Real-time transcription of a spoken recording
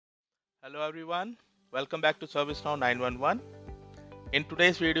Hello everyone, welcome back to ServiceNow 911. In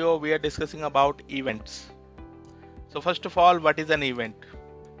today's video, we are discussing about events. So first of all, what is an event?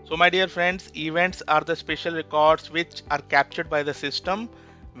 So my dear friends, events are the special records which are captured by the system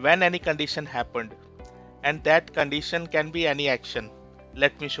when any condition happened. And that condition can be any action.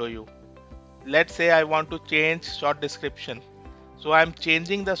 Let me show you. Let's say I want to change short description. So I'm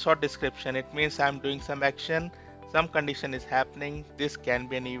changing the short description. It means I'm doing some action, some condition is happening. This can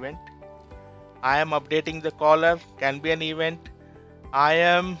be an event. I am updating the caller, can be an event. I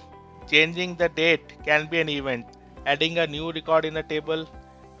am changing the date, can be an event. Adding a new record in a table,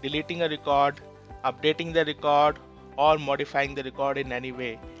 deleting a record, updating the record, or modifying the record in any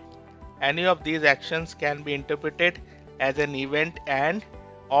way. Any of these actions can be interpreted as an event, and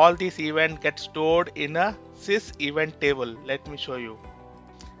all these events get stored in a sys event table. Let me show you.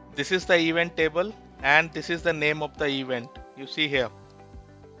 This is the event table and this is the name of the event. You see here.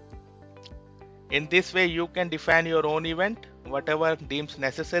 In this way you can define your own event, whatever deems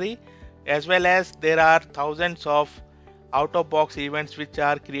necessary, as well as there are thousands of out-of-box events which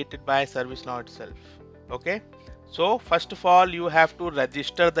are created by ServiceNow itself. Okay, so first of all you have to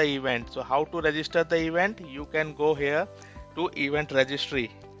register the event. So how to register the event? You can go here to event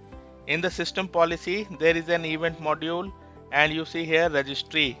registry. In the system policy there is an event module and you see here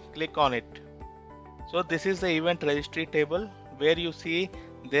registry. Click on it. So this is the event registry table where you see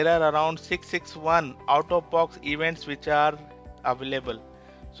there are around 661 out-of-box events which are available.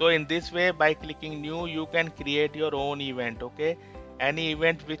 So in this way, by clicking new, you can create your own event. Okay, any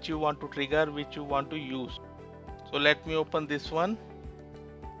event which you want to trigger, which you want to use. So let me open this one.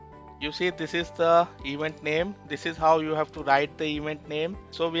 You see this is the event name. This is how you have to write the event name.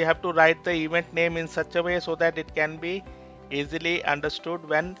 So we have to write the event name in such a way so that it can be easily understood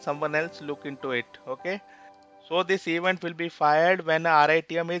when someone else look into it. Okay. So this event will be fired when a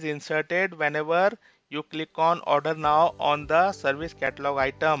RITM is inserted whenever you click on order now on the service catalog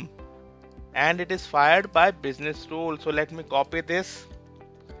item, and it is fired by business rule. So let me copy this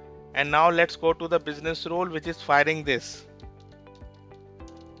and now let's go to the business rule which is firing this.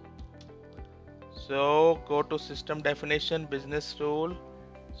 So go to system definition, business rule.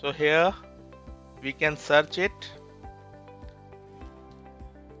 So here we can search it.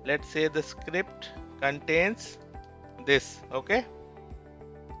 Let's say the script contains this. Okay,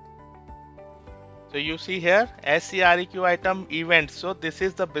 so you see here SCREQ item event. So this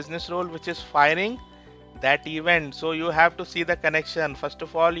is the business rule which is firing that event. So you have to see the connection. First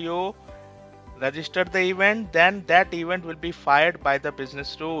of all you register the event, then that event will be fired by the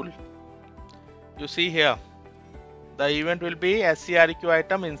business rule. You see here the event will be SCREQ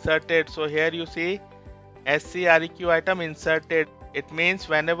item inserted. So here you see SCREQ item inserted. It means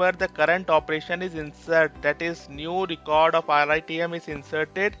whenever the current operation is inserted, that is new record of RITM is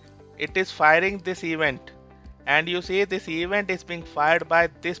inserted, it is firing this event. And you see this event is being fired by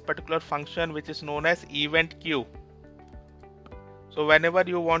this particular function which is known as event queue. So whenever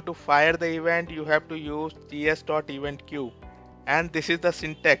you want to fire the event, you have to use gs.eventQueue. And this is the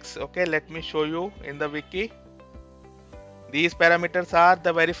syntax. Okay, let me show you in the wiki. These parameters are,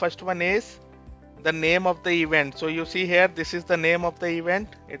 the very first one is the name of the event. So you see here this is the name of the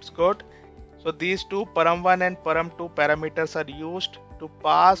event. It's good. So these two param1 and param2 parameters are used to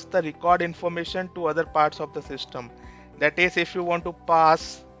pass the record information to other parts of the system. That is, if you want to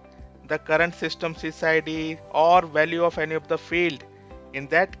pass the current system sysID or value of any of the field, in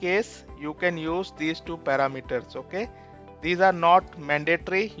that case you can use these two parameters. Okay, these are not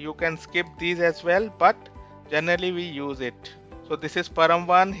mandatory, you can skip these as well, but generally we use it. So this is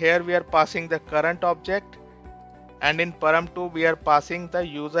param1. Here we are passing the current object, and in param2 we are passing the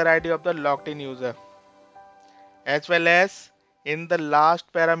user ID of the logged in user, as well as in the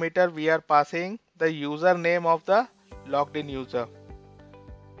last parameter we are passing the username of the logged in user.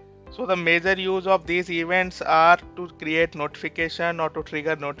 So the major use of these events are to create notification or to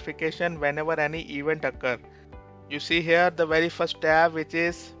trigger notification whenever any event occur. You see here the very first tab which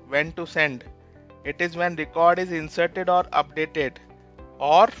is when to send. It is when record is inserted or updated,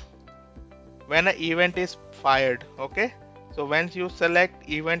 or when an event is fired. Okay, so once you select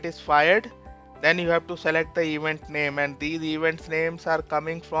event is fired, then you have to select the event name, and these events names are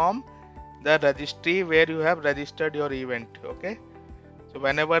coming from the registry where you have registered your event. Okay, so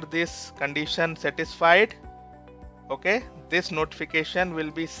whenever this condition satisfied, okay, this notification will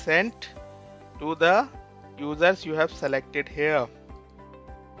be sent to the users you have selected here.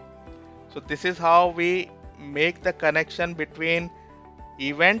 So this is how we make the connection between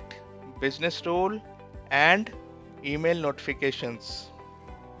event, business rule and email notifications.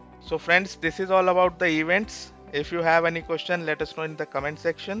 So friends, this is all about the events. If you have any question, let us know in the comment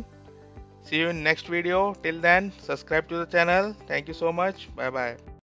section. See you in next video. Till then, subscribe to the channel. Thank you so much. Bye bye.